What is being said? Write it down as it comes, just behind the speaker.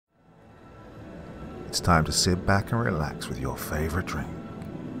it's time to sit back and relax with your favorite drink.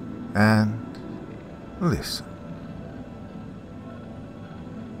 And listen.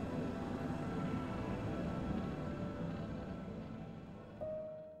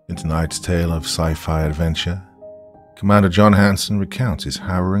 In tonight's tale of sci-fi adventure, Commander John Hanson recounts his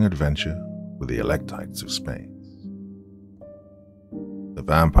harrowing adventure with the Electites of Space. The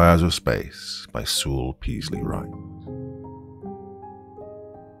Vampires of Space by Sewell Peaslee Wright.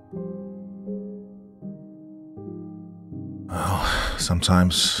 Well,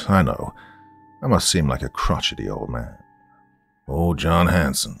 sometimes, I know, I must seem like a crotchety old man. Old John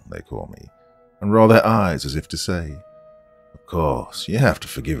Hanson, they call me, and roll their eyes as if to say, of course, you have to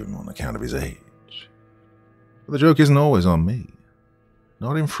forgive him on account of his age. But the joke isn't always on me.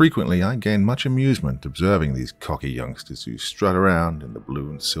 Not infrequently, I gain much amusement observing these cocky youngsters who strut around in the blue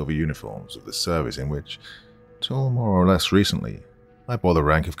and silver uniforms of the service in which, till more or less recently, I bore the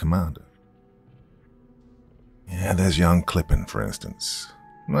rank of commander. Yeah, there's young Creepen, for instance.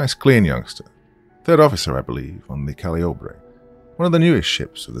 Nice, clean youngster. Third officer, I believe, on the Calliope, one of the newest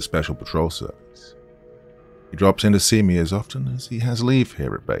ships of the Special Patrol Service. He drops in to see me as often as he has leave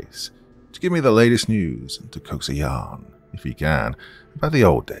here at base, to give me the latest news and to coax a yarn, if he can, about the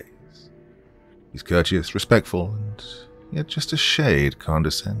old days. He's courteous, respectful, and yet just a shade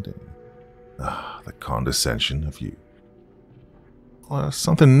condescending. Ah, the condescension of youth. Well,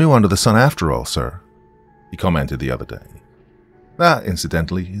 something new under the sun after all, sir, he commented the other day. That,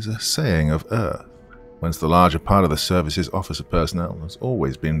 incidentally, is a saying of Earth, whence the larger part of the service's officer personnel has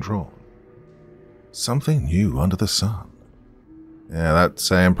always been drawn. Something new under the sun. Yeah, that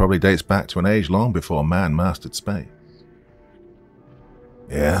saying probably dates back to an age long before man mastered space.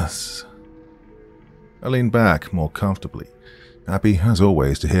 Yes. I leaned back more comfortably, happy as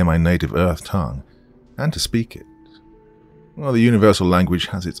always to hear my native Earth tongue, and to speak it. While the universal language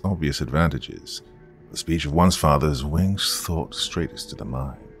has its obvious advantages, the speech of one's fathers wings thought straightest to the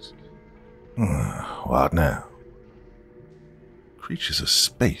mind. What now? Creatures of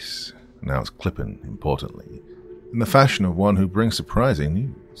space, announced Creepen importantly, in the fashion of one who brings surprising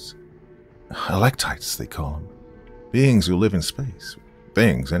news. Electites, they call them. Beings who live in space.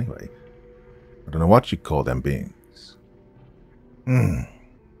 Things, anyway. I don't know what you'd call them beings. I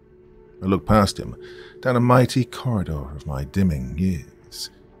looked past him, down a mighty corridor of my dimming years.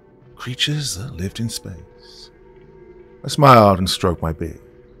 Creatures that lived in space. I smiled and stroked my beard.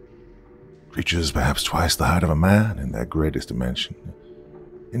 Creatures perhaps twice the height of a man in their greatest dimension,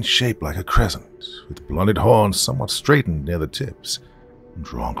 in shape like a crescent, with blonded horns somewhat straightened near the tips, and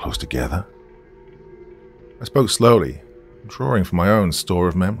drawn close together. I spoke slowly, drawing from my own store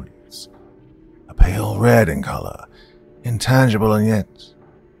of memories. A pale red in color, intangible and yet...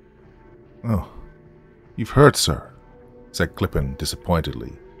 Oh, you've heard, sir, said Creepen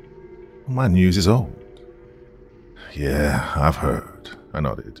disappointedly. My news is old. Yeah, I've heard, I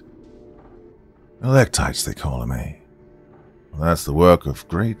nodded. Electites, they call them, eh? Well, that's the work of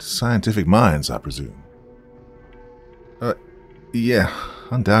great scientific minds, I presume. Yeah,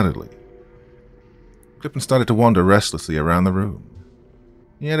 undoubtedly. Creepen started to wander restlessly around the room.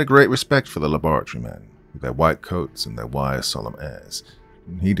 He had a great respect for the laboratory men, with their white coats and their wise, solemn airs.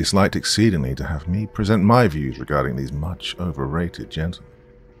 He disliked exceedingly to have me present my views regarding these much overrated gentlemen.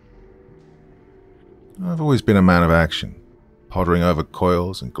 I've always been a man of action. Pottering over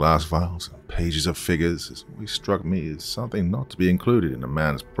coils and glass vials and pages of figures has always struck me as something not to be included in a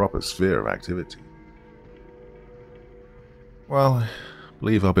man's proper sphere of activity. Well, I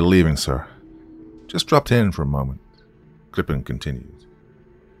believe I'll be leaving, sir. Just dropped in for a moment, Creepen continued.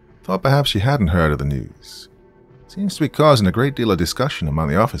 Thought perhaps you hadn't heard of the news. Seems to be causing a great deal of discussion among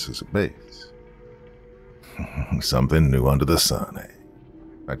the officers at base. Something new under the sun, eh?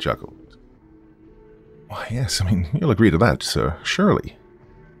 I chuckled. Why, yes, you'll agree to that, sir, surely.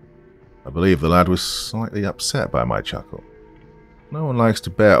 I believe the lad was slightly upset by my chuckle. No one likes to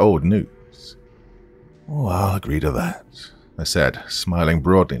bear old news. Oh, I'll agree to that, I said, smiling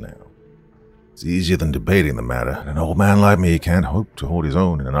broadly now. It's easier than debating the matter, and an old man like me can't hope to hold his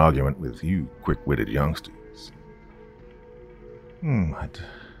own in an argument with you quick-witted youngsters. I'd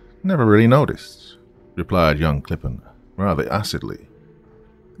never really noticed, replied young Creepen, rather acidly.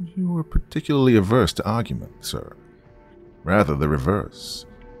 You were particularly averse to argument, sir. Rather the reverse.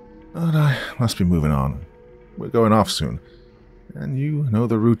 But I must be moving on. We're going off soon, and you know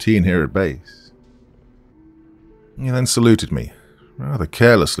the routine here at base. He then saluted me, rather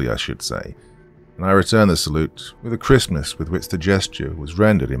carelessly I should say, and I returned the salute with a crispness with which the gesture was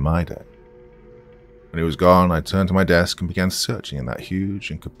rendered in my day. When he was gone, I turned to my desk and began searching in that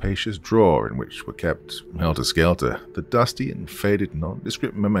huge and capacious drawer in which were kept, helter-skelter, the dusty and faded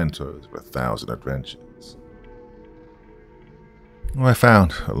nondescript mementos of 1,000 adventures. I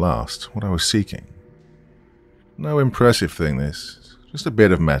found, at last, what I was seeking. No impressive thing, this. Just a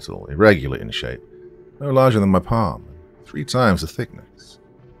bit of metal, irregular in shape, no larger than my palm, 3 times the thickness.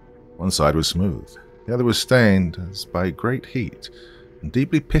 One side was smooth, the other was stained as by great heat, and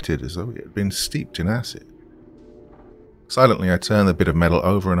deeply pitted as though it had been steeped in acid. Silently I turned the bit of metal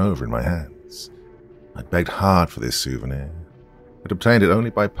over and over in my hands. I'd begged hard for this souvenir. I'd obtained it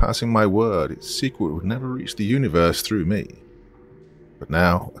only by passing my word its secret would never reach the universe through me. But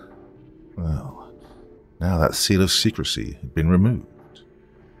now, well, now that seal of secrecy had been removed.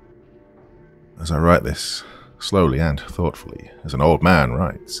 As I write this, slowly and thoughtfully, as an old man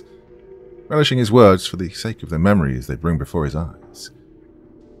writes, relishing his words for the sake of the memories they bring before his eyes,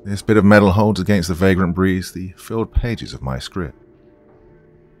 this bit of metal holds against the vagrant breeze the filled pages of my script.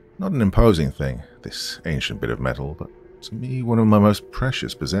 Not an imposing thing, this ancient bit of metal, but to me one of my most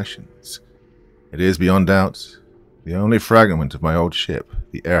precious possessions. It is, beyond doubt, the only fragment of my old ship,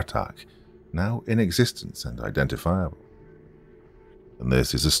 the Ertak, now in existence and identifiable. And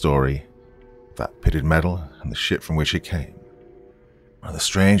this is the story of that pitted metal and the ship from which it came. One of the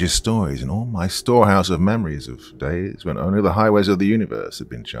strangest stories in all my storehouse of memories of days when only the highways of the universe had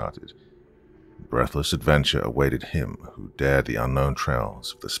been charted. Breathless adventure awaited him who dared the unknown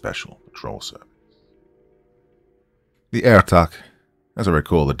trails of the Special Patrol Service. The Ertak, as I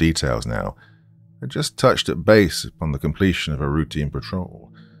recall the details now, had just touched at base upon the completion of a routine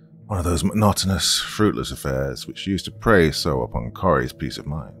patrol, one of those monotonous, fruitless affairs which used to prey so upon Corey's peace of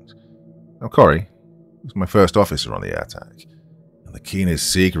mind. Now Corey was my first officer on the Ertak, the keenest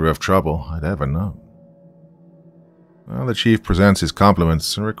seeker of trouble I'd ever known. Well, the chief presents his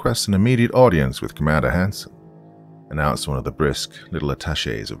compliments and requests an immediate audience with Commander Hanson, announced one of the brisk little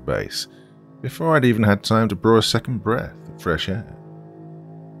attachés of base, before I'd even had time to draw a second breath of fresh air.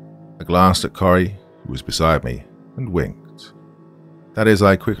 I glanced at Corey, who was beside me, and winked. That is,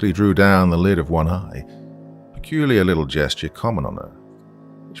 I quickly drew down the lid of one eye, a peculiar little gesture common on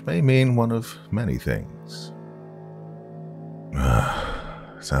Earth, which may mean one of many things.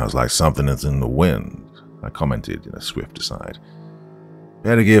 Sounds like something is in the wind, I commented in a swift aside.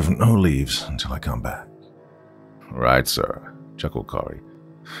 Better give no leaves until I come back. Right, sir, chuckled Corey.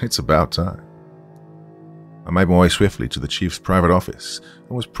 It's about time. I made my way swiftly to the chief's private office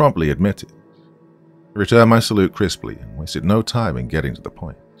and was promptly admitted. I returned my salute crisply and wasted no time in getting to the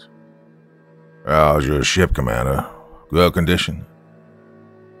point. How's your ship, Commander? Good condition?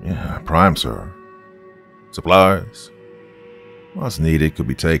 Yeah, prime, sir. Supplies? What's needed could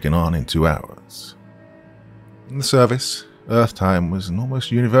be taken on in 2 hours. In the service, Earth time was an almost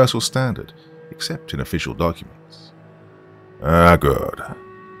universal standard, except in official documents. Good.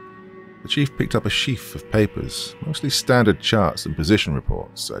 The chief picked up a sheaf of papers, mostly standard charts and position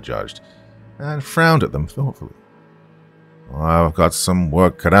reports, I judged, and frowned at them thoughtfully. Well, I've got some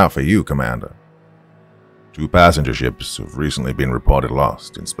work cut out for you, Commander. 2 passenger ships have recently been reported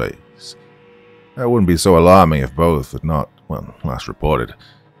lost in space. That wouldn't be so alarming if both had not, well, last reported,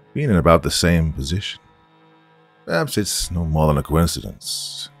 been in about the same position. Perhaps it's no more than a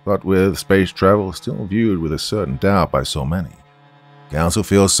coincidence, but with space travel still viewed with a certain doubt by so many, Council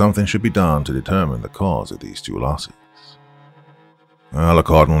feels something should be done to determine the cause of these 2 losses. Well,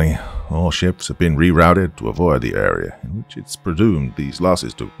 accordingly, all ships have been rerouted to avoid the area in which it's presumed these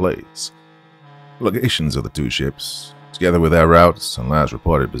losses took place. The locations of the 2 ships, together with their routes and last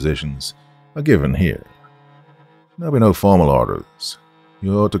reported positions, are given here. There'll be no formal orders.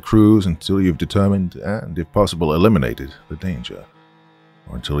 You're to cruise until you've determined and, if possible, eliminated the danger,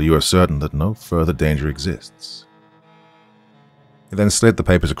 or until you are certain that no further danger exists. He then slid the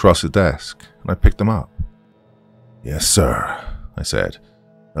papers across his desk, and I picked them up. Yes, sir, I said.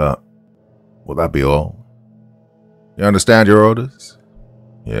 Will that be all? You understand your orders?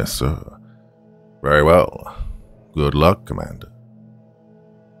 Yes, sir. Very well. Good luck, Commander.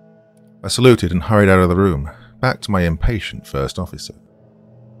 I saluted and hurried out of the room, back to my impatient first officer.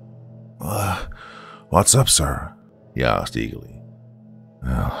 What's up, sir? He asked eagerly.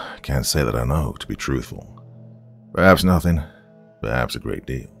 Well, I can't say that I know, to be truthful. Perhaps nothing, perhaps a great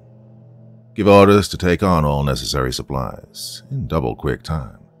deal. Give orders to take on all necessary supplies, in double quick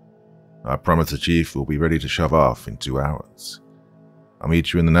time. I promise the chief will be ready to shove off in 2 hours. I'll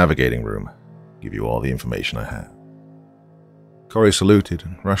meet you in the navigating room, give you all the information I have. Corey saluted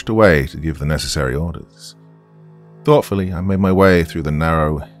and rushed away to give the necessary orders. Thoughtfully, I made my way through the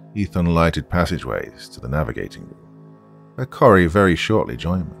narrow, ethon-lighted passageways to the navigating room, where Corey very shortly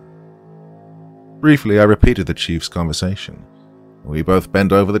joined me. Briefly, I repeated the chief's conversation. We both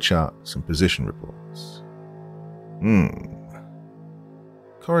bent over the charts and position reports.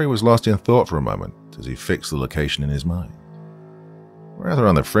 Corey was lost in thought for a moment as he fixed the location in his mind. Rather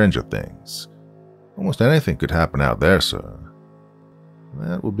on the fringe of things. Almost anything could happen out there, sir.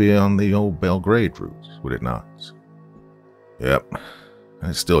 That would be on the old Belgrade route, would it not? Yep, and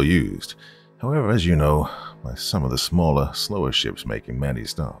it's still used. However, as you know, by some of the smaller, slower ships making many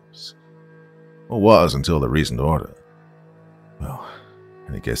stops. Or was until the recent order. Well,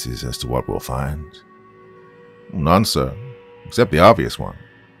 any guesses as to what we'll find? None, sir, except the obvious one.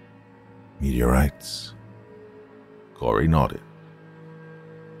 Meteorites. Corey nodded.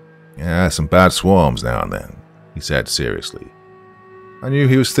 Yeah, some bad swarms now and then, he said seriously. I knew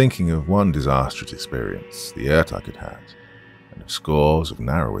he was thinking of one disastrous experience the Airtuck had had, and of scores of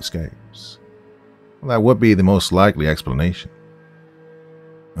narrow escapes. Well, that would be the most likely explanation.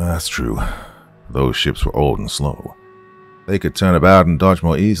 That's true. Those ships were old and slow. They could turn about and dodge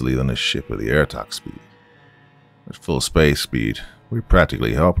more easily than a ship with the Airtuck speed. At full space speed, we're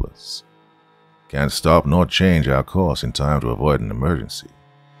practically helpless. Can't stop nor change our course in time to avoid an emergency.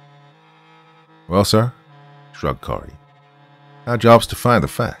 Well, sir, shrugged Corey. Our job's to find the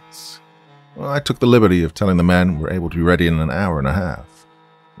facts. Well, I took the liberty of telling the men we're able to be ready in an hour and a half.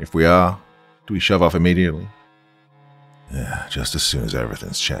 If we are, do we shove off immediately? Yeah, just as soon as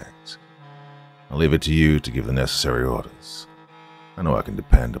everything's checked. I'll leave it to you to give the necessary orders. I know I can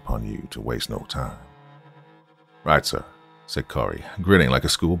depend upon you to waste no time. Right, sir, said Corey, grinning like a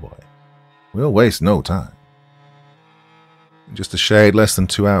schoolboy. We'll waste no time. Just a shade less than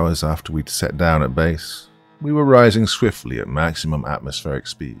 2 hours after we'd set down at base, we were rising swiftly at maximum atmospheric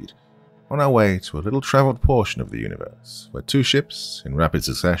speed, on our way to a little-traveled portion of the universe, where two ships, in rapid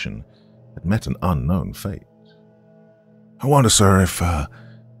succession, had met an unknown fate. I wonder, sir, if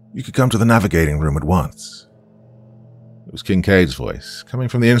you could come to the navigating room at once. It was Kincaid's voice, coming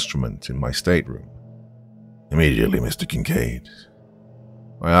from the instrument in my stateroom. Immediately, Mr. Kincaid.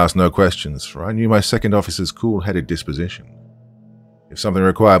 I asked no questions, for I knew my second officer's cool-headed disposition. If something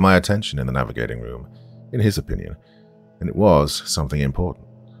required my attention in the navigating room, in his opinion, then it was something important.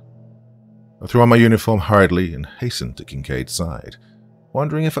 I threw on my uniform hurriedly and hastened to Kincaid's side,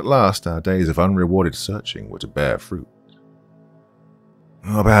 wondering if at last our days of unrewarded searching were to bear fruit.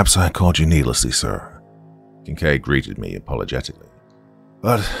 Oh, perhaps I called you needlessly, sir. Kincaid greeted me apologetically.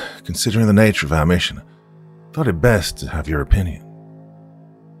 But, considering the nature of our mission, I thought it best to have your opinion.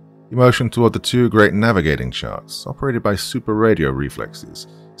 He motioned toward the two great navigating charts, operated by super radio reflexes,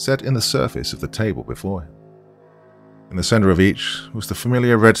 set in the surface of the table before him. In the center of each was the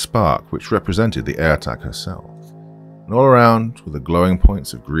familiar red spark which represented the Airtuck herself, and all around were the glowing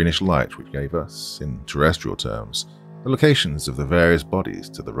points of greenish light which gave us, in terrestrial terms, the locations of the various bodies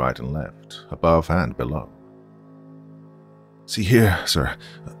to the right and left, above and below. See here, sir,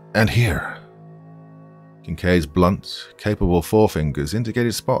 and here. Kincaid's blunt, capable forefingers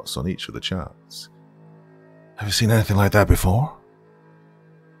indicated spots on each of the charts. Have you seen anything like that before?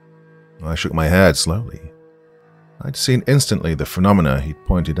 I shook my head slowly. I'd seen instantly the phenomena he'd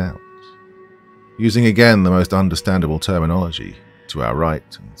pointed out. Using again the most understandable terminology, to our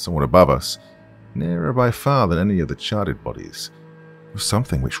right and somewhat above us, nearer by far than any of the charted bodies, was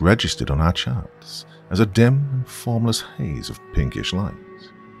something which registered on our charts as a dim and formless haze of pinkish light.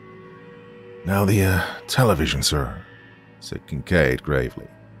 Now the television, sir, said Kincaid gravely.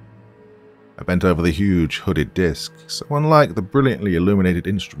 I bent over the huge hooded disc, so unlike the brilliantly illuminated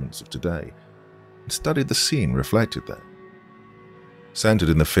instruments of today, and studied the scene reflected there. Centered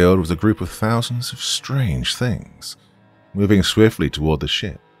in the field was a group of thousands of strange things, moving swiftly toward the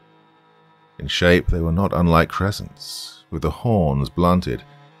ship. In shape, they were not unlike crescents, with the horns blunted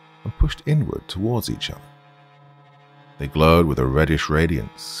and pushed inward towards each other. They glowed with a reddish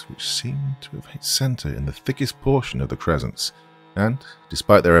radiance, which seemed to have hit center in the thickest portion of the crescents, and,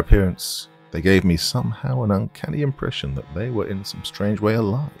 despite their appearance, they gave me somehow an uncanny impression that they were in some strange way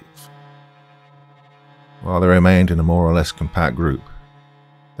alive. While they remained in a more or less compact group,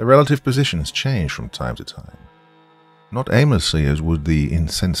 their relative positions changed from time to time, not aimlessly as would the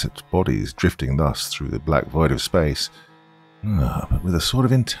insensate bodies drifting thus through the black void of space, but with a sort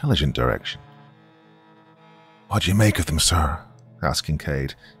of intelligent direction. What do you make of them, sir? Asked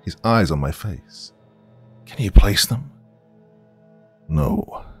Kincaid, his eyes on my face. Can you place them?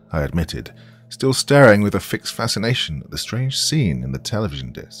 No, I admitted, still staring with a fixed fascination at the strange scene in the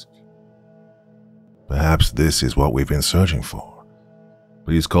television disc. Perhaps this is what we've been searching for.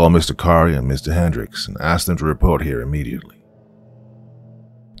 Please call Mr. Corey and Mr. Hendricks and ask them to report here immediately.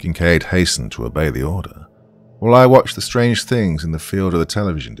 Kincaid hastened to obey the order, while I watched the strange things in the field of the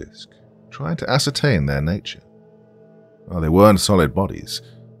television disc, trying to ascertain their nature. Well, they weren't solid bodies,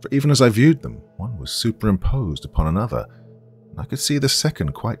 for even as I viewed them, one was superimposed upon another, and I could see the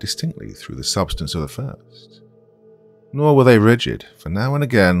second quite distinctly through the substance of the first. Nor were they rigid, for now and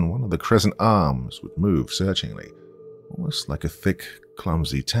again one of the crescent arms would move searchingly, almost like a thick,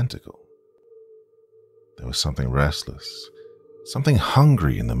 clumsy tentacle. There was something restless, something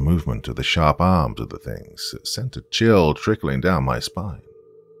hungry in the movement of the sharp arms of the things that sent a chill trickling down my spine.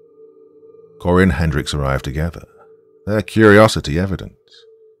 Corey and Hendricks arrived together, their curiosity evident.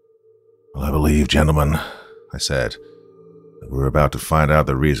 "Well, I believe, gentlemen," I said, "that we're about to find out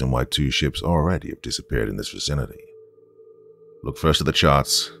the reason why 2 ships already have disappeared in this vicinity. Look first at the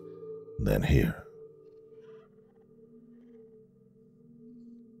charts, and then here."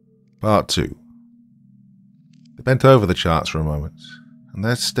 Part 2. They bent over the charts for a moment, and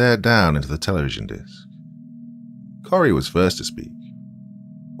then stared down into the television disc. Corey was first to speak.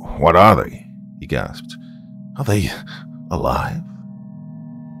 "What are they?" he gasped. "Are they alive?"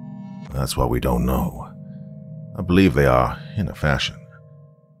 "That's what we don't know. I believe they are, in a fashion.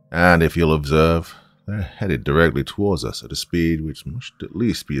 And if you'll observe, they're headed directly towards us at a speed which must at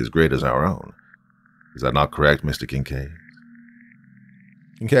least be as great as our own. Is that not correct, Mr. Kincaid?"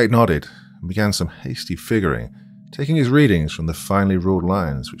 Kincaid nodded and began some hasty figuring, taking his readings from the finely ruled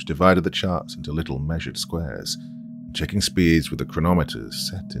lines which divided the charts into little measured squares, and checking speeds with the chronometers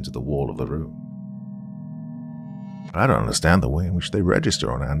set into the wall of the room. "I don't understand the way in which they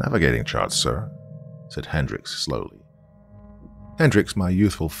register on our navigating charts, sir," said Hendricks slowly. Hendricks, my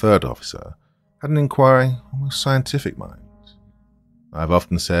youthful third officer, had an inquiring, almost scientific mind. I've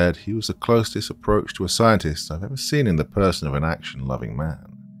often said he was the closest approach to a scientist I've ever seen in the person of an action-loving man.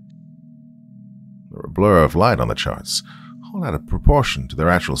 There are a blur of light on the charts, all out of proportion to their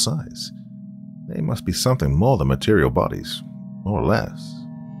actual size. They must be something more than material bodies, or less.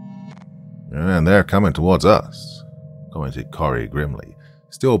 "And they're coming towards us," commented Corey grimly,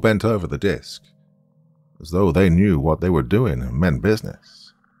 still bent over the disc, as though they knew what they were doing and meant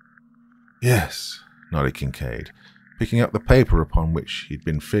business. "Yes," nodded Kincaid, picking up the paper upon which he'd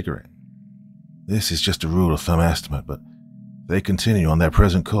been figuring. "This is just a rule of thumb estimate, but if they continue on their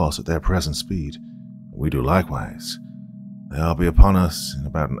present course at their present speed, and we do likewise, they'll be upon us in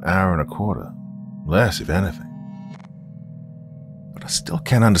about an hour and a quarter, less if anything." "But I still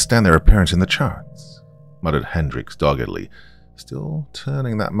can't understand their appearance in the charts," muttered Hendricks doggedly, still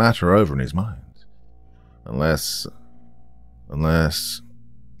turning that matter over in his mind. Unless...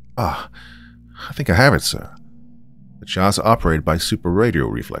 I think I have it, sir. The charts are operated by super radio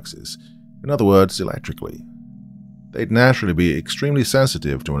reflexes, in other words, electrically. They'd naturally be extremely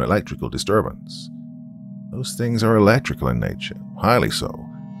sensitive to an electrical disturbance. Those things are electrical in nature, highly so.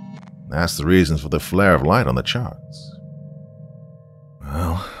 That's the reason for the flare of light on the charts.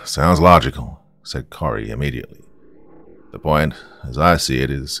 "Well, sounds logical," said Corey immediately. "The point, as I see it,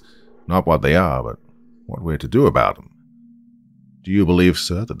 is not what they are, but what we're to do about them. Do you believe,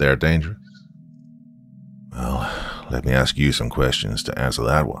 sir, that they're dangerous?" "Well, let me ask you some questions to answer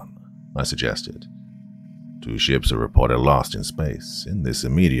that one," I suggested. 2 ships are reported lost in space, in this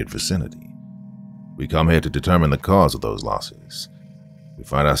immediate vicinity. We come here to determine the cause of those losses. We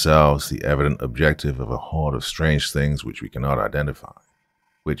find ourselves the evident objective of a horde of strange things which we cannot identify,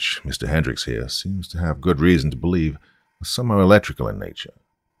 which Mr. Hendricks here seems to have good reason to believe are somehow electrical in nature.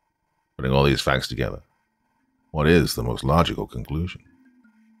 Putting all these facts together, what is the most logical conclusion?"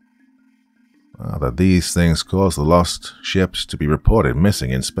 "That these things cause the lost ships to be reported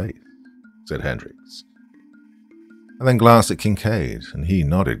missing in space," said Hendricks. I then glanced at Kincaid, and he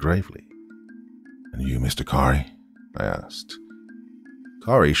nodded gravely. "And you, Mr. Corey?" I asked.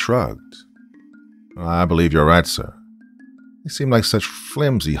 Corey shrugged. "I believe you're right, sir. They seem like such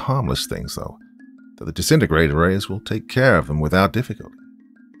flimsy, harmless things, though, that the disintegrator rays will take care of them without difficulty.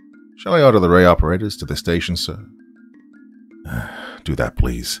 Shall I order the ray operators to the station, sir?" "Do that,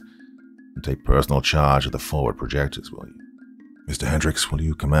 please. And take personal charge of the forward projectors, will you? Mr. Hendricks, will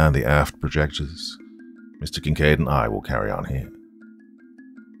you command the aft projectors? Mr. Kincaid and I will carry on here."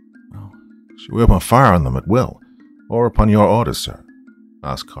 "Well, shall we open fire on them at will, or upon your orders, sir?"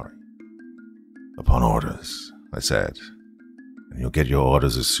 asked Corey. "Upon orders," I said, "and you'll get your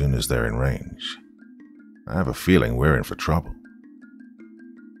orders as soon as they're in range. I have a feeling we're in for trouble."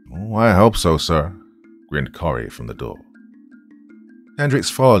 "Oh, I hope so, sir," grinned Corey from the door.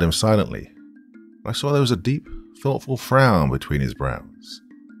 Hendricks followed him silently, but I saw there was a deep, thoughtful frown between his brows.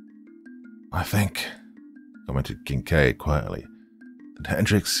 "I think," commented Kincaid quietly, "that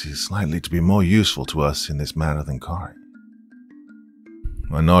Hendricks is likely to be more useful to us in this matter than Corey."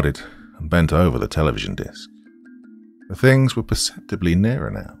 I nodded and bent over the television disc. The things were perceptibly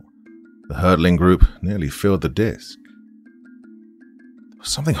nearer now, The hurtling group nearly filled the disc. There was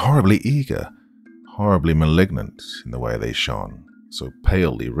something horribly eager, horribly malignant in the way they shone, so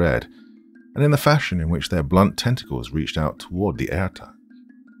palely red, and in the fashion in which their blunt tentacles reached out toward the airtuck.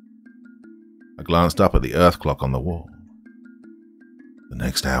 I glanced up at the earth clock on the wall. "The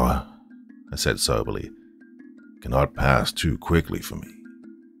next hour," I said soberly, "cannot pass too quickly for me."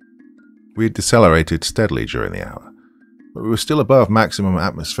 We had decelerated steadily during the hour, but we were still above maximum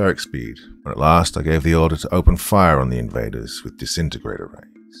atmospheric speed when at last I gave the order to open fire on the invaders with disintegrator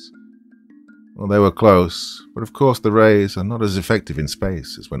rays. Well, they were close, but of course the rays are not as effective in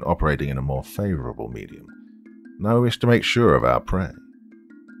space as when operating in a more favorable medium, and I wished to make sure of our prey.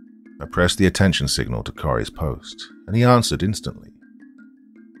 I pressed the attention signal to Corey's post, and he answered instantly.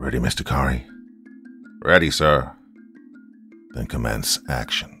 "Ready, Mr. Corey?" "Ready, sir." "Then commence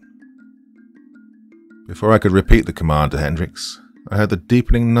action." Before I could repeat the command to Hendricks, I heard the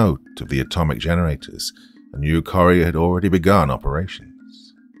deepening note of the atomic generators and knew Corey had already begun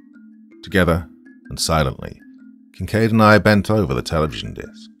operations. Together, and silently, Kincaid and I bent over the television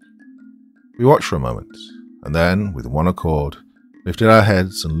disc. We watched for a moment, and then, with one accord, lifted our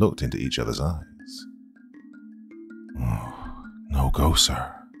heads and looked into each other's eyes. "Oh, no go,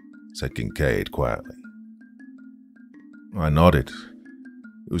 sir," said Kincaid quietly. I nodded.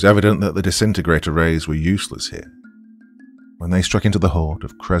 It was evident that the disintegrator rays were useless here. When they struck into the horde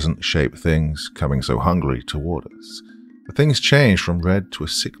of crescent-shaped things coming so hungrily toward us, the things changed from red to a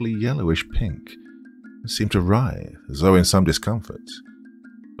sickly yellowish pink and seemed to writhe as though in some discomfort.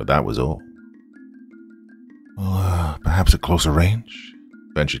 But that was all. "Well, perhaps at closer range?"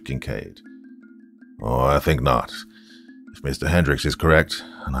 ventured Kincaid. "Oh, I think not. If Mr. Hendricks is correct,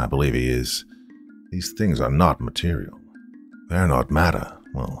 and I believe he is, these things are not material. They're not matter,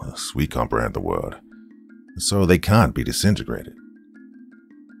 well, as we comprehend the word, and so they can't be disintegrated."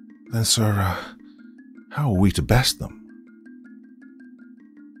 "Then, sir, how are we to best them?"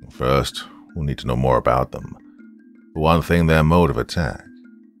 "First, we'll need to know more about them. For one thing, their mode of attack.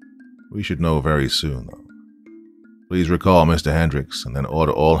 We should know very soon, though. Please recall Mr. Hendricks, and then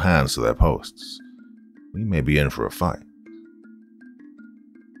order all hands to their posts. We may be in for a fight."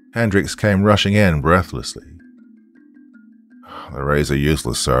 Hendricks came rushing in breathlessly. "The rays are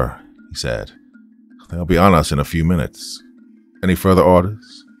useless, sir," he said. "They'll be on us in a few minutes. Any further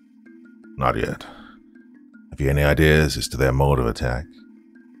orders?" "Not yet. Have you any ideas as to their mode of attack?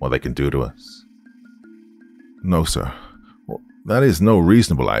 What they can do to us?" "No, sir. Well, that is no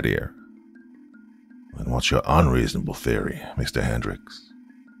reasonable idea." "Then what's your unreasonable theory, Mr. Hendricks?"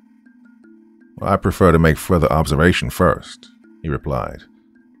 "Well, I prefer to make further observation first," he replied.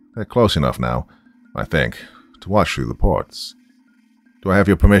 "They're close enough now, I think, to watch through the ports. Do I have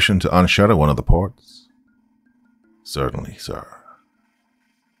your permission to unshutter one of the ports?" "Certainly, sir."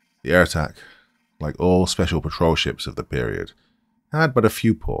 The airtac, like all special patrol ships of the period, had but a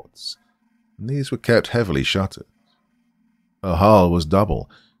few ports, and these were kept heavily shuttered. Her hull was double,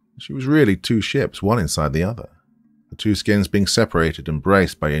 and she was really two ships, one inside the other, the two skins being separated and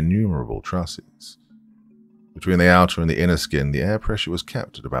braced by innumerable trusses. Between the outer and the inner skin, the air pressure was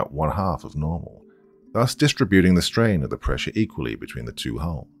kept at about 1/2 of normal, thus distributing the strain of the pressure equally between the two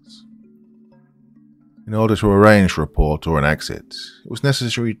hulls. In order to arrange for a port or an exit, it was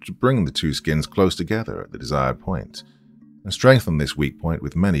necessary to bring the two skins close together at the desired point, and strengthen this weak point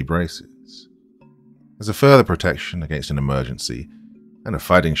with many braces. As a further protection against an emergency, and a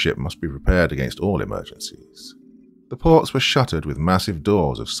fighting ship must be prepared against all emergencies, the ports were shuttered with massive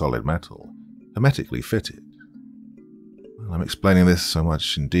doors of solid metal, hermetically fitted. I'm explaining this so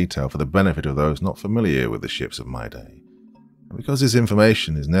much in detail for the benefit of those not familiar with the ships of my day, and because this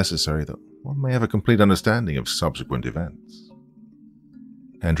information is necessary that one may have a complete understanding of subsequent events.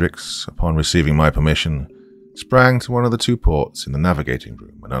 Hendricks, upon receiving my permission, sprang to one of the two ports in the navigating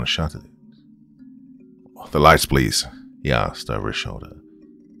room and unshuttered it. "The lights, please," he asked over his shoulder.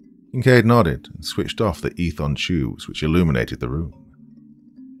 Kincaid nodded and switched off the ethon tubes which illuminated the room.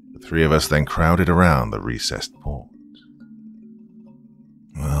 The three of us then crowded around the recessed port.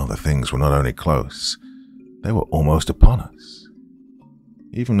 Well, the things were not only close, they were almost upon us.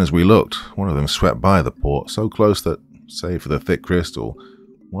 Even as we looked, one of them swept by the port so close that, save for the thick crystal,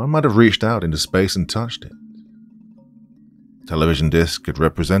 one might have reached out into space and touched it. The television disc had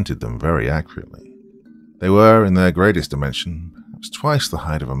represented them very accurately. They were, in their greatest dimension, perhaps twice the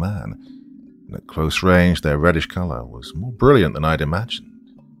height of a man, and at close range their reddish color was more brilliant than I'd imagined.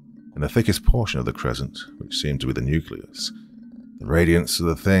 In the thickest portion of the crescent, which seemed to be the nucleus, the radiance of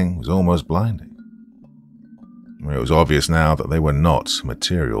the thing was almost blinding. It was obvious now that they were not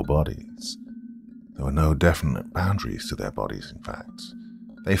material bodies. There were no definite boundaries to their bodies, in fact.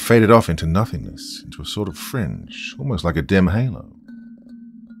 They faded off into nothingness, into a sort of fringe, almost like a dim halo.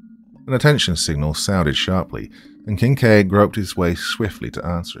 An attention signal sounded sharply, and Kincaid groped his way swiftly to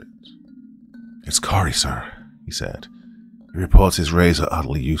answer it. "It's Corey, sir," he said. "He reports his rays are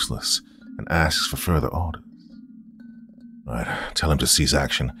utterly useless and asks for further orders." "Right, tell him to cease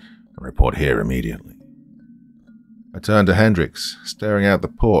action and report here immediately." I turned to Hendricks, staring out the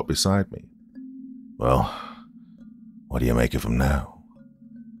port beside me. "Well, what do you make of him now?"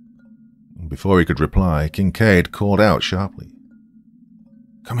 Before he could reply, Kincaid called out sharply.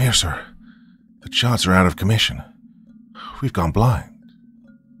 "Come here, sir. The charts are out of commission. We've gone blind."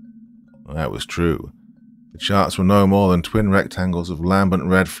 Well, that was true. The charts were no more than twin rectangles of lambent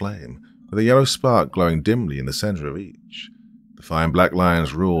red flame, with a yellow spark glowing dimly in the center of each. The fine black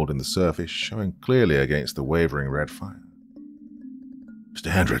lines ruled in the surface, showing clearly against the wavering red fire.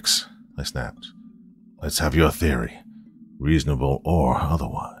 "Mr. Hendricks," I snapped, "let's have your theory, reasonable or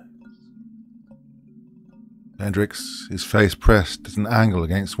otherwise." Hendricks, his face pressed at an angle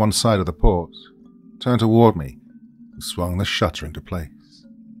against one side of the port, turned toward me and swung the shutter into place.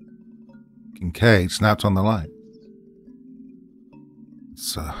 Kincaid snapped on the light.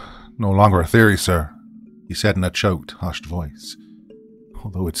 "It's no longer a theory, sir," he said in a choked, hushed voice,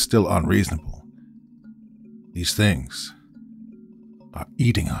 "although it's still unreasonable. These things are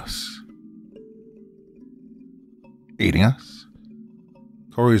eating us." "Eating us?"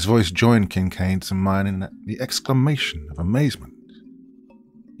 Corey's voice joined Kincaid's and mine in the exclamation of amazement.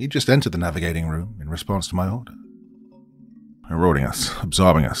 He'd just entered the navigating room in response to my order. "Eroding us,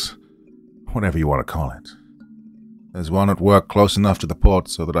 absorbing us, whatever you want to call it. There's one at work close enough to the port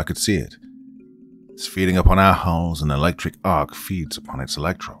so that I could see it. It's feeding upon our hulls, and an electric arc feeds upon its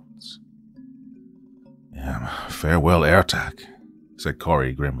electrodes." "Yeah, farewell airtac," said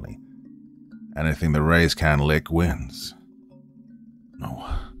Corey grimly. "Anything the rays can lick wins." "No,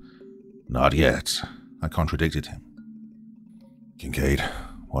 not yet," I contradicted him. "Kincaid,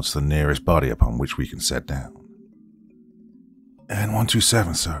 what's the nearest body upon which we can set down?"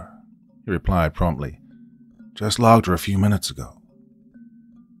 "N127, sir," he replied promptly. "Just logged her a few minutes ago."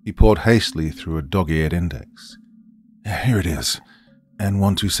 He poured hastily through a dog-eared index. "Here it is.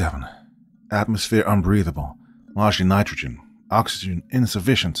 N127. Atmosphere unbreathable, largely nitrogen, oxygen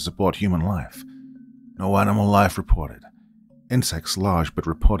insufficient to support human life. No animal life reported. Insects large but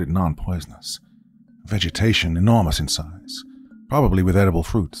reported non-poisonous. Vegetation enormous in size, probably with edible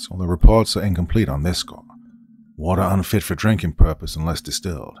fruits, although reports are incomplete on this score. Water unfit for drinking purpose unless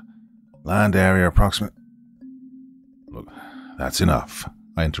distilled. Land area approximate—" "Look, that's enough,"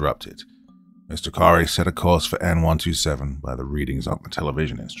 I interrupted. "Mr. Corey set a course for N127 by the readings on the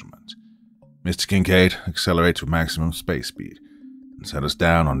television instrument. Mr. Kincaid, accelerate to maximum space speed and set us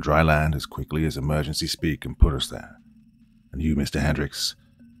down on dry land as quickly as emergency speed can put us there. And you, Mr. Hendricks,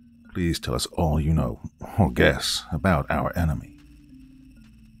 please tell us all you know, or guess, about our enemy."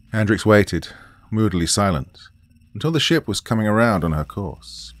 Hendricks waited, moodily silent, until the ship was coming around on her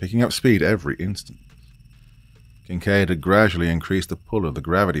course, picking up speed every instant. Kincaid had gradually increased the pull of the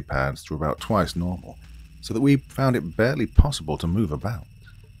gravity pads to about twice normal, so that we found it barely possible to move about.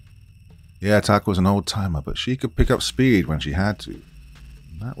 The airtac was an old-timer, but she could pick up speed when she had to.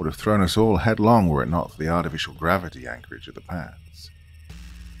 That would have thrown us all headlong were it not for the artificial gravity anchorage of the pads.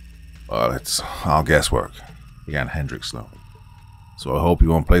 "Well, it's all guesswork," began Hendricks slowly. "So I hope you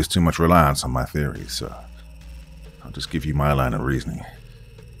won't place too much reliance on my theories, sir. I'll just give you my line of reasoning,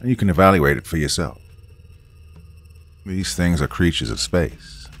 and you can evaluate it for yourself. These things are creatures of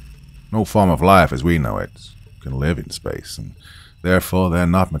space. No form of life as we know it can live in space, and therefore they're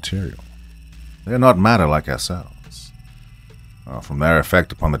not material. They're not matter like ourselves. From their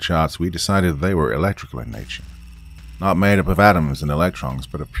effect upon the charts, we decided they were electrical in nature, not made up of atoms and electrons,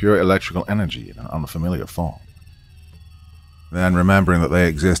 but of pure electrical energy in an unfamiliar form. Then, remembering that they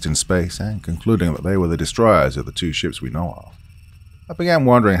exist in space, and concluding that they were the destroyers of the two ships we know of, I began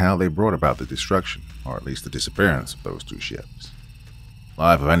wondering how they brought about the destruction, or at least the disappearance of those two ships.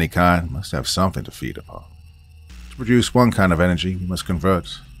 Life of any kind must have something to feed upon. To produce one kind of energy, we must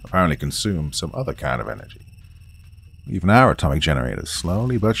convert, apparently consume, some other kind of energy. Even our atomic generators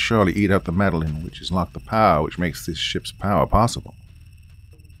slowly but surely eat up the metal in which is locked the power which makes this ship's power possible.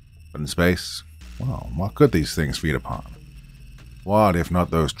 But in space, well, what could these things feed upon? What, if not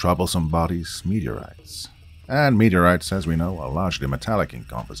those troublesome bodies, meteorites? And meteorites, as we know, are largely metallic in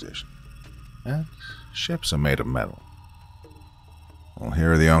composition. Yet, ships are made of metal. Well,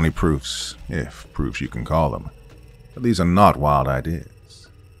 here are the only proofs, if proofs you can call them, that these are not wild ideas.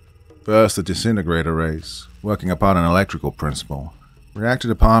 First, the disintegrator rays, working upon an electrical principle,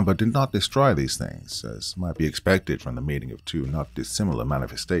 reacted upon but did not destroy these things, as might be expected from the meeting of two not dissimilar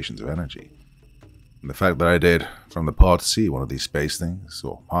manifestations of energy. And the fact that I did, from the pod, see one of these space things,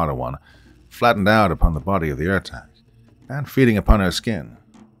 or part of one, flattened out upon the body of the Ertak, and feeding upon her skin,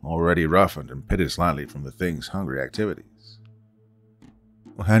 already roughened and pitted slightly from the thing's hungry activities.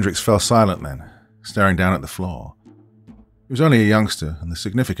 Well, Hendricks fell silent then, staring down at the floor. He was only a youngster, and the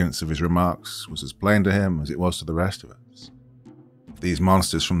significance of his remarks was as plain to him as it was to the rest of us. If these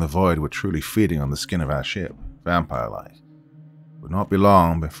monsters from the void were truly feeding on the skin of our ship, vampire-like, it would not be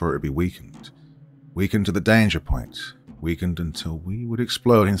long before it would be weakened to the danger point, weakened until we would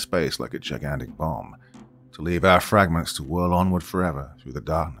explode in space like a gigantic bomb, to leave our fragments to whirl onward forever through the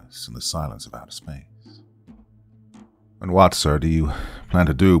darkness and the silence of outer space. And what, sir, do you plan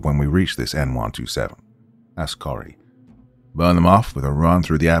to do when we reach this N127? Asked Corey. Burn them off with a run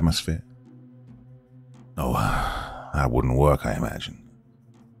through the atmosphere? Oh, that wouldn't work, I imagine.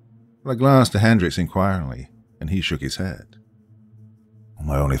 But I glanced at Hendricks inquiringly, and he shook his head.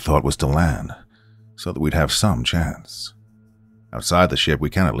 My only thought was to land, so that we'd have some chance. Outside the ship,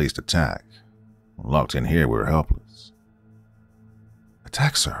 we can at least attack. Locked in here, we're helpless.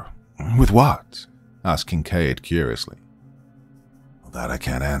 Attack, sir? With what? Asked Kincaid curiously. Well, that I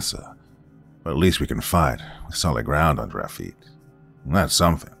can't answer, but at least we can fight with solid ground under our feet. And that's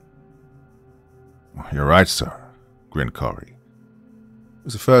something. You're right, sir, grinned Corey. It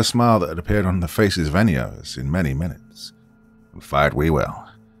was the first smile that had appeared on the faces of any of us in many minutes. And fight we will.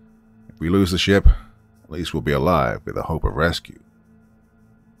 If we lose the ship, at least we'll be alive with the hope of rescue.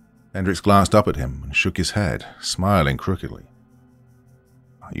 Hendricks glanced up at him and shook his head, smiling crookedly.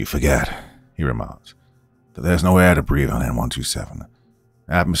 You forget, he remarked, that there's no air to breathe on N127.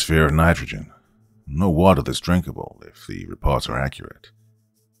 Atmosphere of nitrogen. No water that's drinkable, if the reports are accurate.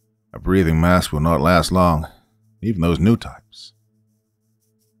 A breathing mass will not last long, even those new types.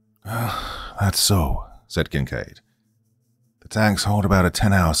 That's so, said Kincaid. The tanks hold about a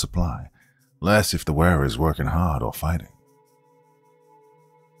 10-hour supply, less if the wearer is working hard or fighting.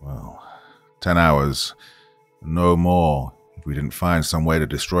 Well, 10 hours, no more if we didn't find some way to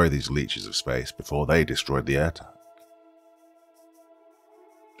destroy these leeches of space before they destroyed the air tank.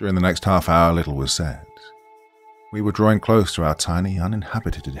 During the next half hour, little was said. We were drawing close to our tiny,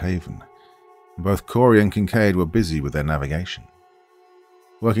 uninhabited haven, and both Corey and Kincaid were busy with their navigation.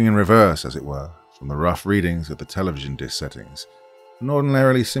 Working in reverse, as it were, from the rough readings of the television disc settings, an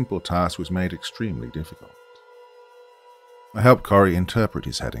ordinarily simple task was made extremely difficult. I helped Corey interpret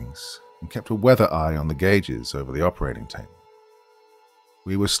his headings and kept a weather eye on the gauges over the operating table.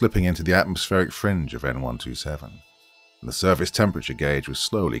 We were slipping into the atmospheric fringe of N127, and the surface temperature gauge was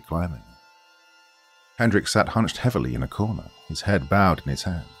slowly climbing. Hendricks sat hunched heavily in a corner, his head bowed in his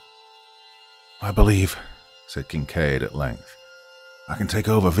hand. I believe, said Kincaid at length, I can take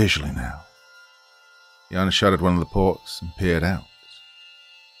over visually now. He unshuttered one of the ports and peered out.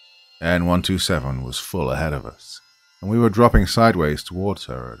 N127 was full ahead of us, and we were dropping sideways towards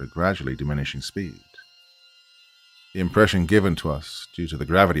her at a gradually diminishing speed. The impression given to us, due to the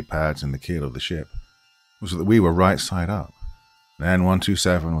gravity pads in the keel of the ship, was that we were right side up, and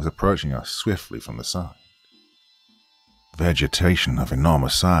N127 was approaching us swiftly from the side. Vegetation of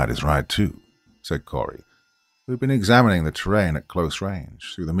enormous size is right too, said Corey, who had been examining the terrain at close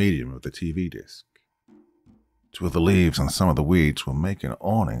range through the medium of the TV disc. Two of the leaves and some of the weeds will make an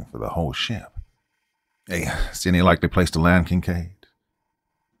awning for the whole ship. Hey, see any likely place to land, Kincaid?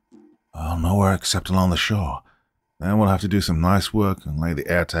 Well, nowhere except along the shore. Then we'll have to do some nice work and lay the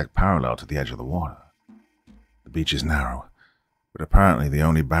air tack parallel to the edge of the water. The beach is narrow, but apparently the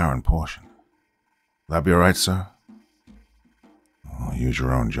only barren portion. Will that be all right, sir? Oh, use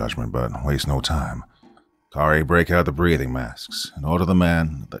your own judgment, but waste no time. Corey, break out the breathing masks and order the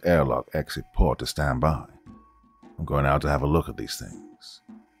man at the airlock exit port to stand by. I'm going out to have a look at these things.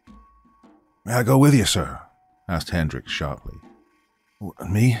 May I go with you, sir? Asked Hendricks sharply.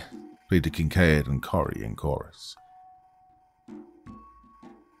 Me? Pleaded Kincaid and Corey in chorus.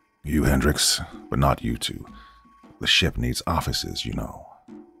 You, Hendricks, but not you two. The ship needs officers, you know.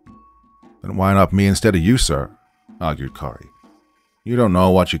 Then why not me instead of you, sir? Argued Corey. You don't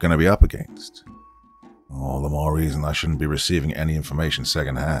know what you're going to be up against. All the more reason I shouldn't be receiving any information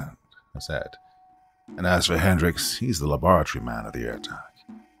secondhand, I said. And as for Hendricks, he's the laboratory man of the air tank.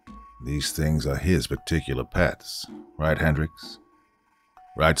 These things are his particular pets, right, Hendricks?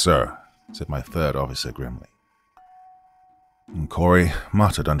 Right, sir, said my third officer grimly. And Corey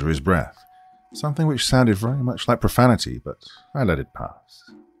muttered under his breath, something which sounded very much like profanity, but I let it pass.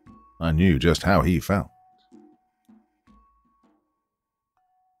 I knew just how he felt.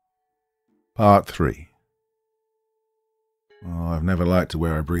 Part 3. Oh, I've never liked to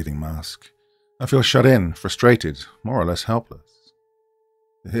wear a breathing mask. I feel shut in, frustrated, more or less helpless.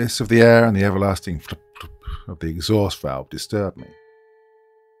 The hiss of the air and the everlasting flip-flip of the exhaust valve disturb me.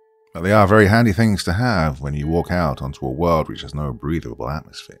 But they are very handy things to have when you walk out onto a world which has no breathable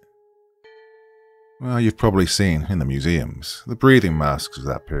atmosphere. Well, you've probably seen, in the museums, the breathing masks of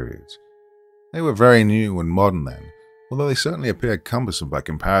that period. They were very new and modern then, although they certainly appeared cumbersome by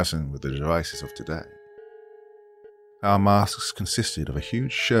comparison with the devices of today. Our masks consisted of a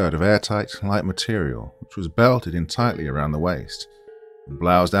huge shirt of airtight, light material which was belted in tightly around the waist and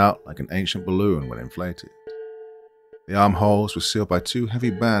bloused out like an ancient balloon when inflated. The armholes were sealed by two heavy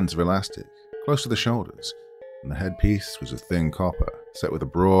bands of elastic, close to the shoulders, and the headpiece was of thin copper, set with a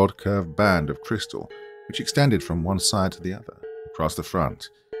broad, curved band of crystal which extended from one side to the other, across the front,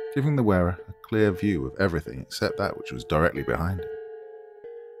 giving the wearer a clear view of everything except that which was directly behind him.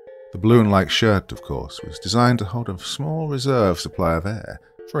 The balloon-like shirt, of course, was designed to hold a small reserve supply of air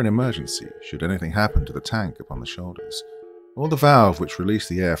for an emergency should anything happen to the tank upon the shoulders, or the valve which released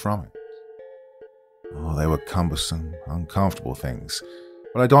the air from it. Oh, they were cumbersome, uncomfortable things,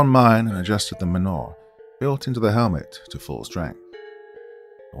 but I donned mine and adjusted the menore, built into the helmet, to full strength.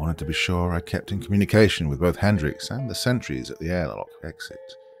 I wanted to be sure I kept in communication with both Hendricks and the sentries at the airlock exit,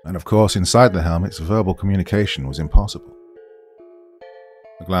 and of course inside the helmets verbal communication was impossible.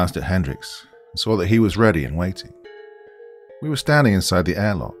 I glanced at Hendricks and saw that he was ready and waiting. We were standing inside the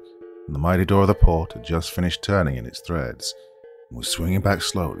airlock, and the mighty door of the port had just finished turning in its threads and was swinging back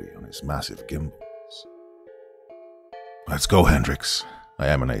slowly on its massive gimbals. "Let's go, Hendricks," I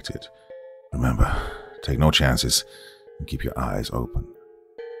emanated. "Remember, take no chances and keep your eyes open."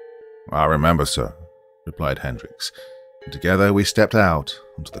 "I remember, sir," replied Hendricks, and together we stepped out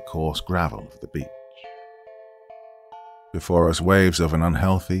onto the coarse gravel of the beach. Before us, waves of an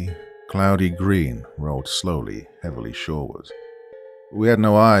unhealthy, cloudy green rolled slowly, heavily shoreward. We had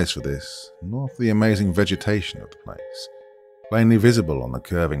no eyes for this, nor for the amazing vegetation of the place, plainly visible on the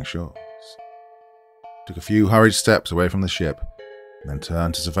curving shores. Took a few hurried steps away from the ship, and then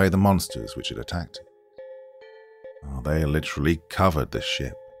turned to survey the monsters which had attacked it. Oh, they literally covered the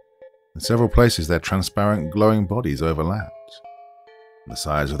ship. In several places their transparent, glowing bodies overlapped. The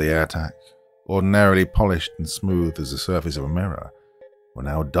sides of the air attack, ordinarily polished and smooth as the surface of a mirror, were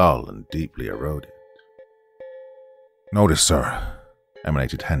now dull and deeply eroded. "Notice, sir,"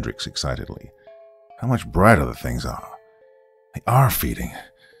 emanated Hendricks excitedly, "how much brighter the things are. They are feeding,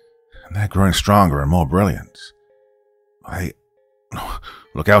 and they're growing stronger and more brilliant.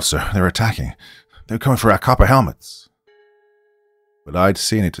 Look out, sir, they're attacking. They're coming for our copper helmets." But I'd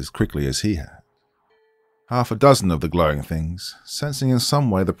seen it as quickly as he had. Half a dozen of the glowing things, sensing in some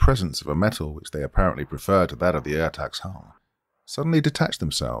way the presence of a metal which they apparently preferred to that of the air attack's hull, suddenly detached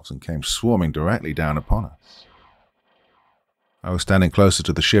themselves and came swarming directly down upon us. I was standing closer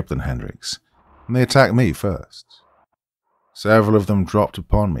to the ship than Hendricks, and they attacked me first. Several of them dropped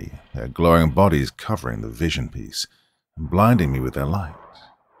upon me, their glowing bodies covering the vision piece and blinding me with their light.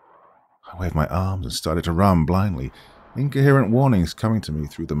 I waved my arms and started to run blindly, incoherent warnings coming to me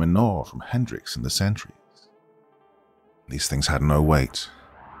through the menore from Hendricks and the sentries. These things had no weight,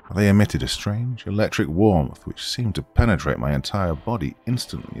 but they emitted a strange electric warmth which seemed to penetrate my entire body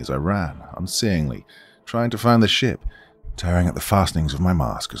instantly as I ran, unseeingly, trying to find the ship, tearing at the fastenings of my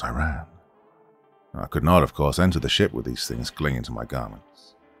mask as I ran. I could not, of course, enter the ship with these things clinging to my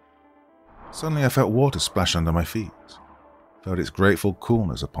garments. Suddenly I felt water splash under my feet, felt its grateful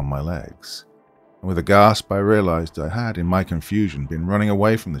coolness upon my legs, and with a gasp I realized I had, in my confusion, been running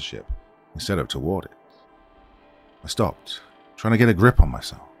away from the ship instead of toward it. I stopped, trying to get a grip on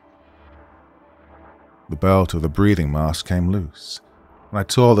myself. The belt of the breathing mask came loose, and I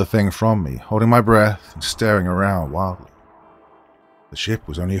tore the thing from me, holding my breath and staring around wildly. The ship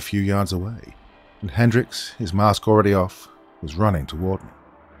was only a few yards away, and Hendricks, his mask already off, was running toward me.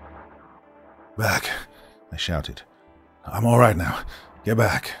 "Back," I shouted. "I'm all right now. Get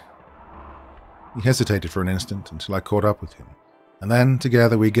back." He hesitated for an instant until I caught up with him, and then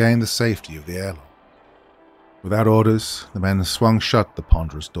together we gained the safety of the airlock. Without orders, the men swung shut the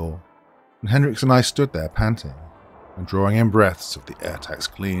ponderous door, and Hendricks and I stood there panting and drawing in breaths of the air attack's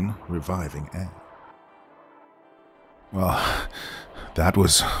clean, reviving air. "Well, that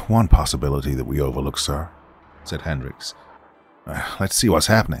was one possibility that we overlooked, sir," said Hendricks. "Let's see what's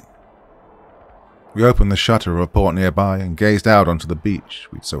happening." We opened the shutter of a port nearby and gazed out onto the beach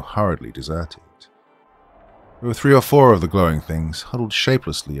we'd so hurriedly deserted. There were 3 or 4 of the glowing things huddled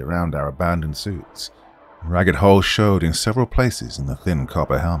shapelessly around our abandoned suits. Ragged holes showed in several places in the thin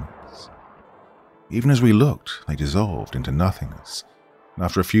copper helmets. Even as we looked, they dissolved into nothingness, and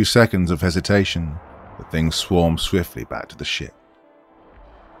after a few seconds of hesitation, the thing swarmed swiftly back to the ship.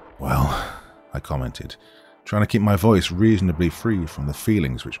 "Well," I commented, trying to keep my voice reasonably free from the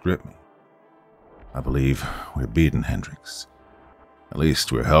feelings which gripped me. "I believe we're beaten, Hendricks. At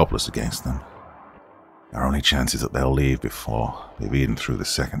least we're helpless against them. Our only chance is that they'll leave before they've eaten through the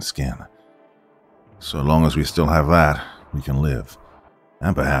second skin. So long as we still have that, we can live,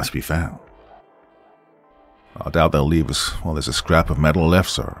 and perhaps be found." "I doubt they'll leave us while there's a scrap of metal left,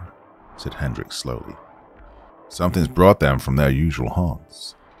 sir," said Hendricks slowly. "Something's brought them from their usual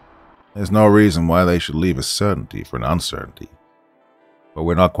haunts. There's no reason why they should leave a certainty for an uncertainty. But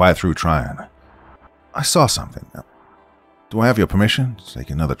we're not quite through trying. I saw something. Do I have your permission to take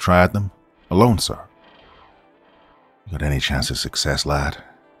another try at them? Alone, sir?" "You got any chance of success, lad?"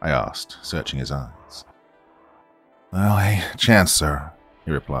 I asked, searching his eyes. "Well, a chance, sir,"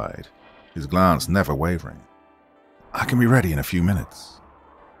 he replied, his glance never wavering. "I can be ready in a few minutes."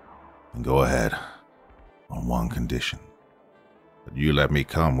 "Then go ahead, on one condition. That you let me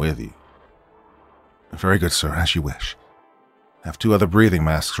come with you." "Very good, sir, as you wish. Have 2 other breathing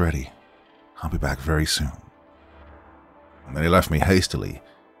masks ready. I'll be back very soon." And then he left me hastily,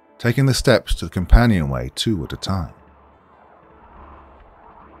 taking the steps to the companionway 2 at a time.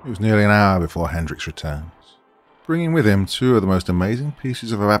 It was nearly an hour before Hendricks returned, bringing with him 2 of the most amazing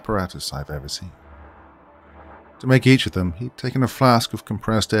pieces of apparatus I've ever seen. To make each of them, he'd taken a flask of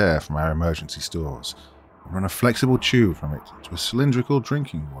compressed air from our emergency stores and run a flexible tube from it to a cylindrical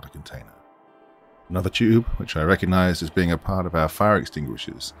drinking water container. Another tube, which I recognized as being a part of our fire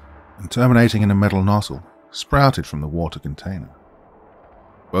extinguishers, and terminating in a metal nozzle, sprouted from the water container.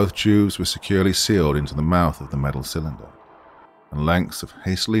 Both tubes were securely sealed into the mouth of the metal cylinder, and lengths of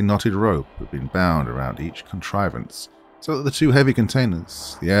hastily knotted rope had been bound around each contrivance so that the 2 heavy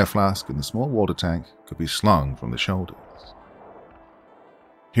containers, the air flask and the small water tank, could be slung from the shoulders.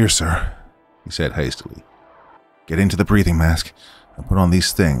 "Here, sir," he said hastily. "Get into the breathing mask and put on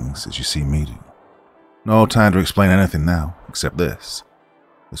these things as you see me do. No time to explain anything now, except this.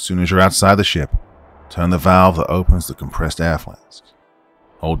 As soon as you're outside the ship, turn the valve that opens the compressed air flask.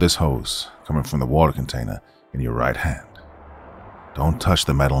 Hold this hose, coming from the water container, in your right hand. Don't touch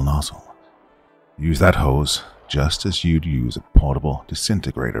the metal nozzle. Use that hose just as you'd use a portable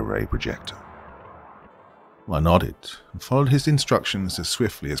disintegrator ray projector." Well, I nodded and followed his instructions as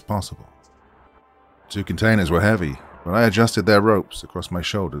swiftly as possible. The 2 containers were heavy, but I adjusted their ropes across my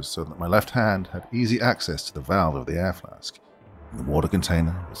shoulders so that my left hand had easy access to the valve of the air flask. The water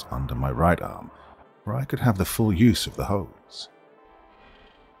container was under my right arm, where I could have the full use of the hose.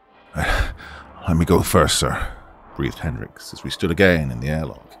 "Let me go first, sir," breathed Hendricks as we stood again in the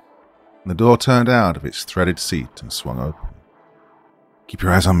airlock, and the door turned out of its threaded seat and swung open. "Keep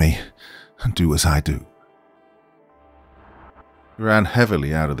your eyes on me, and do as I do." He ran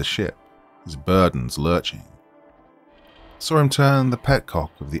heavily out of the ship, his burdens lurching. I saw him turn the petcock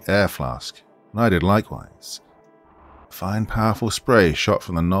of the air flask, and I did likewise. Fine, powerful spray shot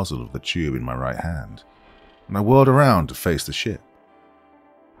from the nozzle of the tube in my right hand, and I whirled around to face the ship.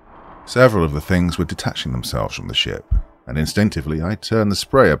 Several of the things were detaching themselves from the ship, and instinctively I turned the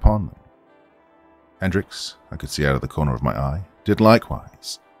spray upon them. Hendricks, I could see out of the corner of my eye, did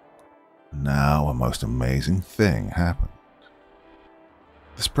likewise. Now a most amazing thing happened.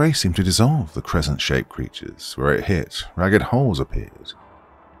 The spray seemed to dissolve the crescent-shaped creatures. Where it hit, ragged holes appeared.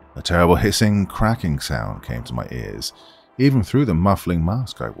 A terrible hissing, cracking sound came to my ears, even through the muffling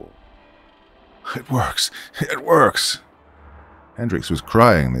mask I wore. "It works! It works!" Hendricks was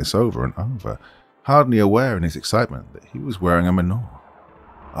crying this over and over, hardly aware in his excitement that he was wearing a menorah.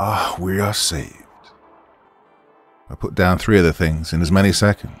 "Ah, we are saved." I put down 3 of the things in as many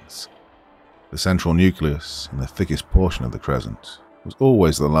seconds. The central nucleus, in the thickest portion of the crescent, was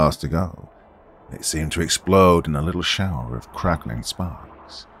always the last to go. It seemed to explode in a little shower of crackling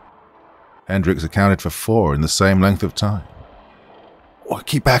sparks. Hendricks accounted for 4 in the same length of time. "Oh,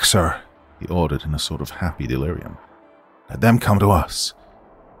 keep back, sir," he ordered in a sort of happy delirium. "Let them come to us.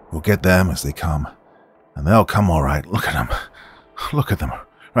 We'll get them as they come, and they'll come all right. Look at them. Look at them.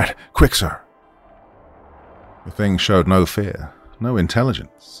 Right, quick, sir." The thing showed no fear, no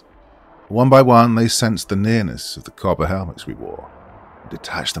intelligence. One by one, they sensed the nearness of the copper helmets we wore and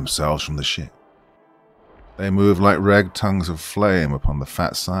detached themselves from the ship. They moved like red tongues of flame upon the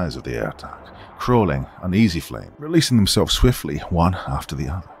fat sides of the air tank, crawling, uneasy flame, releasing themselves swiftly, one after the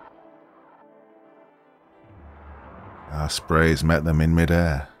other. Our sprays met them in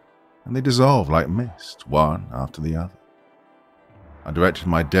mid-air, and they dissolved like mist, one after the other. I directed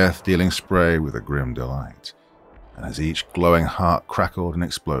my death-dealing spray with a grim delight, and as each glowing heart crackled and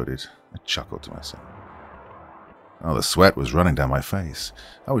exploded, I chuckled to myself. Oh, the sweat was running down my face.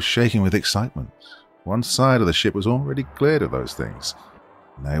 I was shaking with excitement. One side of the ship was already cleared of those things,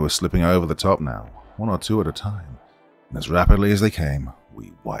 and they were slipping over the top now, one or two at a time, and as rapidly as they came,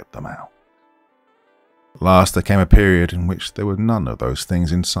 we wiped them out. At last there came a period in which there were none of those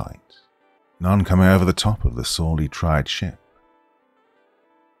things in sight, none coming over the top of the sorely tried ship.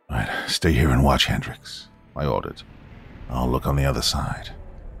 "Right, stay here and watch, Hendricks," I ordered. "I'll look on the other side.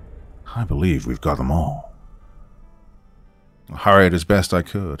 I believe we've got them all." I hurried as best I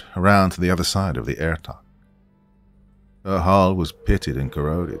could around to the other side of the airlock. Her hull was pitted and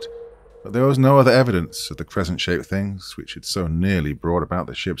corroded, but there was no other evidence of the crescent-shaped things which had so nearly brought about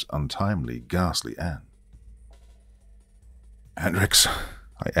the ship's untimely, ghastly end. "Hendricks,"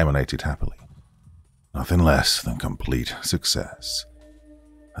 I emanated happily. "Nothing less than complete success.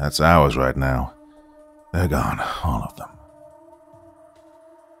 That's ours right now. They're gone, all of them."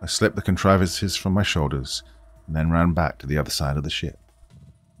 I slipped the contrivances from my shoulders and then ran back to the other side of the ship.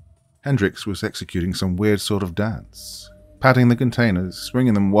 Hendricks was executing some weird sort of dance, patting the containers,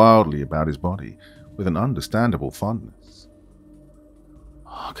 swinging them wildly about his body with an understandable fondness.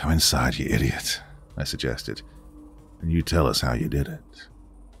 "Oh, come inside, you idiot," I suggested, "and you tell us how you did it.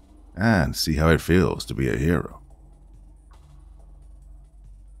 And see how it feels to be a hero."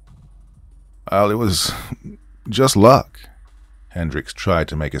 "Well, it was just luck," Hendricks tried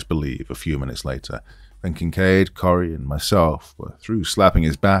to make us believe a few minutes later, when Kincaid, Corrie, and myself were through slapping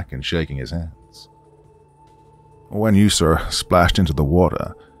his back and shaking his hands. "When you, sir, splashed into the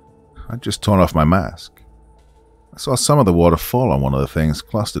water, I'd just torn off my mask. I saw some of the water fall on one of the things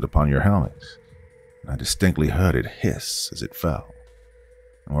clustered upon your helmet, and I distinctly heard it hiss as it fell.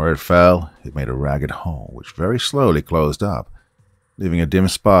 And where it fell, it made a ragged hole, which very slowly closed up, leaving a dim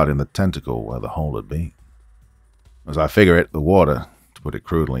spot in the tentacle where the hole had been. As I figure it, the water, to put it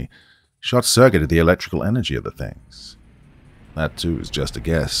crudely, short-circuited the electrical energy of the things. That, too, is just a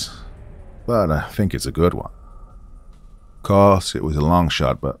guess, but I think it's a good one. Of course, it was a long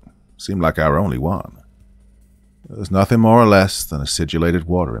shot, but seemed like our only one. There was nothing more or less than acidulated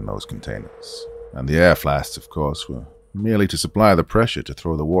water in those containers, and the air flasks, of course, were merely to supply the pressure to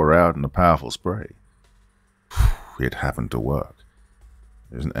throw the water out in a powerful spray. It happened to work.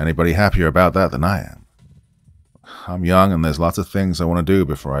 There isn't anybody happier about that than I am. I'm young, and there's lots of things I want to do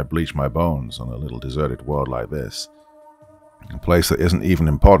before I bleach my bones on a little deserted world like this. A place that isn't even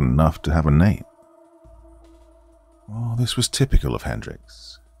important enough to have a name. Oh, this was typical of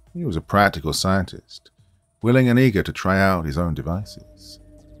Hendricks. He was a practical scientist, willing and eager to try out his own devices.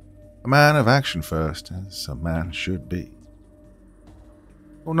 A man of action first, as a man should be.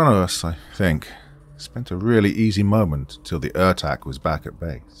 Well, none of us, I think, spent a really easy moment till the Ertak was back at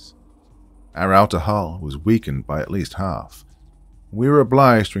base. Our outer hull was weakened by at least half. We were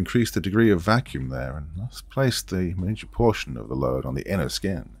obliged to increase the degree of vacuum there and thus place the major portion of the load on the inner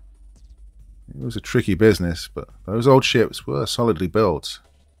skin. It was a tricky business, but those old ships were solidly built,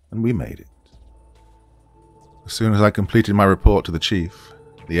 and we made it. As soon as I completed my report to the chief,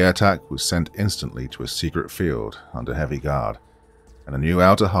 the Ertak was sent instantly to a secret field under heavy guard, and a new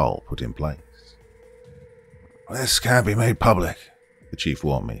outer hull put in place. "This can't be made public," the chief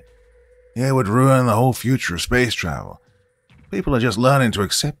warned me. "It would ruin the whole future of space travel. People are just learning to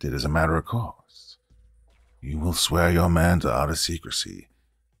accept it as a matter of course. You will swear your man to utter secrecy,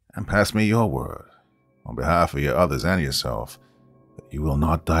 and pass me your word, on behalf of your others and yourself, that you will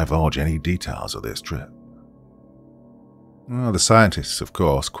not divulge any details of this trip." Well, the scientists, of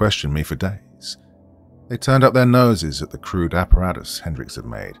course, questioned me for days. They turned up their noses at the crude apparatus Hendricks had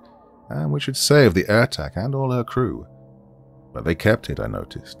made, and which had saved the Ertak and all her crew. But they kept it, I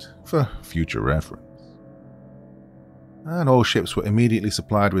noticed, for future reference. And all ships were immediately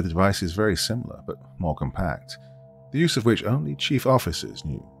supplied with devices very similar, but more compact, the use of which only chief officers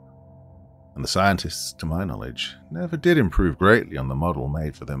knew. And the scientists, to my knowledge, never did improve greatly on the model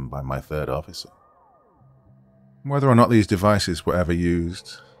made for them by my third officer. Whether or not these devices were ever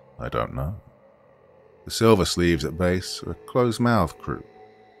used, I don't know. The Silver Sleeves at base are a closed-mouthed crew.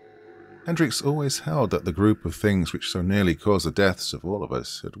 Hendricks always held that the group of things which so nearly caused the deaths of all of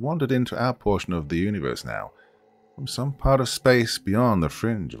us had wandered into our portion of the universe now, from some part of space beyond the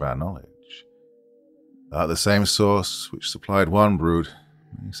fringe of our knowledge. That the same source which supplied one brood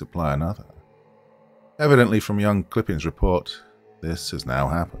may supply another. Evidently from young Creepen's report, this has now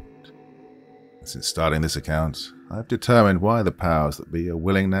happened. And since starting this account, I have determined why the powers that be are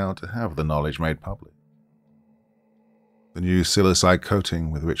willing now to have the knowledge made public. The new silicide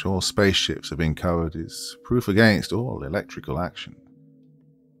coating with which all spaceships have been covered is proof against all electrical action.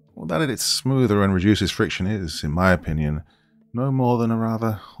 Well, that it's smoother and reduces friction is, in my opinion, no more than a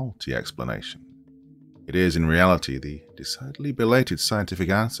rather halty explanation. It is, in reality, the decidedly belated scientific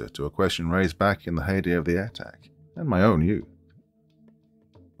answer to a question raised back in the heyday of the attack, and my own youth.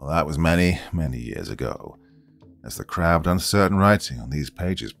 Well, that was many, many years ago, as the crabbed, uncertain writing on these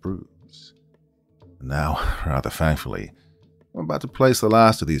pages proves. And now, rather thankfully, I'm about to place the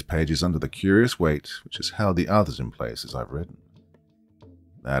last of these pages under the curious weight which has held the others in place as I've written.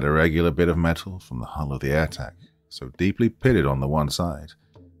 That irregular bit of metal from the hull of the airtag, so deeply pitted on the one side,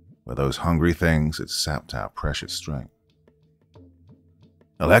 where those hungry things had sapped our precious strength.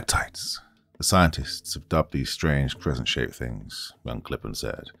 Electites, the scientists have dubbed these strange crescent-shaped things, young Creepen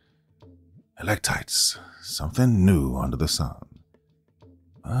said. Electites, something new under the sun.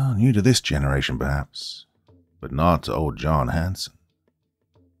 Well, new to this generation perhaps, but not to old John Hanson.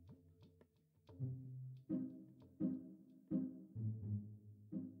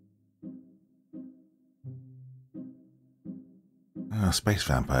 Space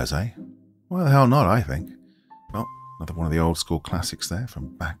vampires, eh? Why the hell not, I think. Well, another one of the old school classics there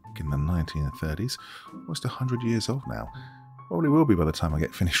from back in the 1930s. Almost 100 years old now. Probably will be by the time I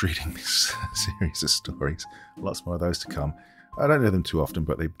get finished reading this series of stories. Lots more of those to come. I don't know them too often,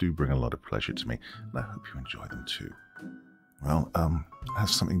 but they do bring a lot of pleasure to me, and I hope you enjoy them too. Well, I have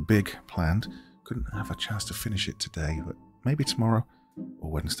something big planned. Couldn't have a chance to finish it today, but maybe tomorrow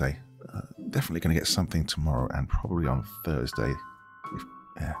or Wednesday. Definitely going to get something tomorrow and probably on Thursday.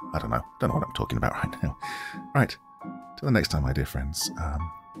 Yeah, I don't know. Don't know what I'm talking about right now. Right, till the next time, my dear friends.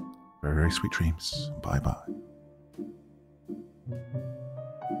 Very, very sweet dreams. Bye-bye.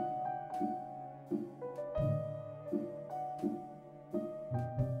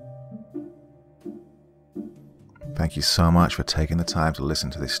 Thank you so much for taking the time to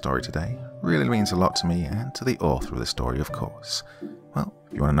listen to this story today. Really means a lot to me and to the author of the story, of course. Well,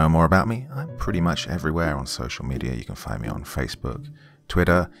 if you want to know more about me, I'm pretty much everywhere on social media. You can find me on Facebook,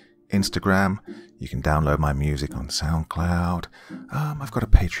 Twitter, Instagram. You can download my music on SoundCloud. I've got a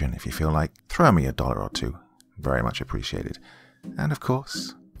Patreon if you feel like. Throw me $1 or $2. Very much appreciated. And of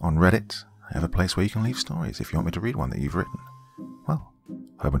course, on Reddit, I have a place where you can leave stories if you want me to read one that you've written. Well,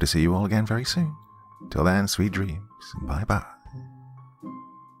 hoping to see you all again very soon. Till then, sweet dreams. Bye-bye.